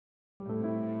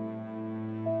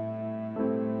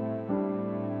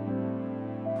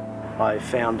I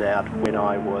found out when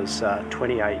I was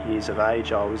 28 years of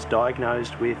age. I was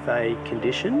diagnosed with a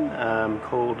condition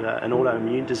called an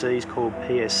autoimmune disease called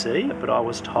PSC, but I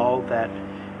was told that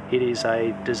it is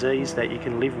a disease that you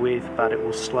can live with, but it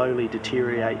will slowly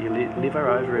deteriorate your liver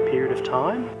over a period of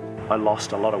time. I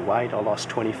lost a lot of weight. I lost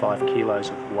 25 kilos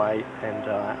of weight, and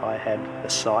I had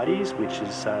ascites, which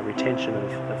is retention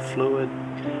of fluid,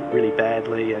 really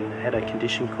badly, and had a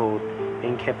condition called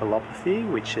encephalopathy,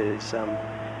 which is a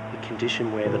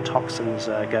condition where the toxins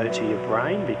go to your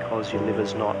brain because your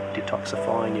liver's not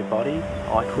detoxifying your body.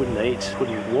 I couldn't eat,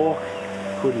 couldn't walk,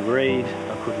 couldn't read,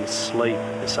 I couldn't sleep.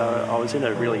 So I was in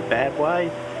a really bad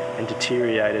way and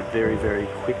deteriorated very, very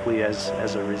quickly as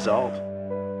a result.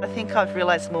 I think I've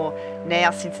realised more now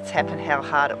since it's happened how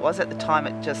hard it was. At the time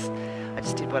I just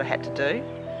did what I had to do.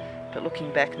 But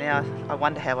looking back now, I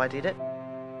wonder how I did it.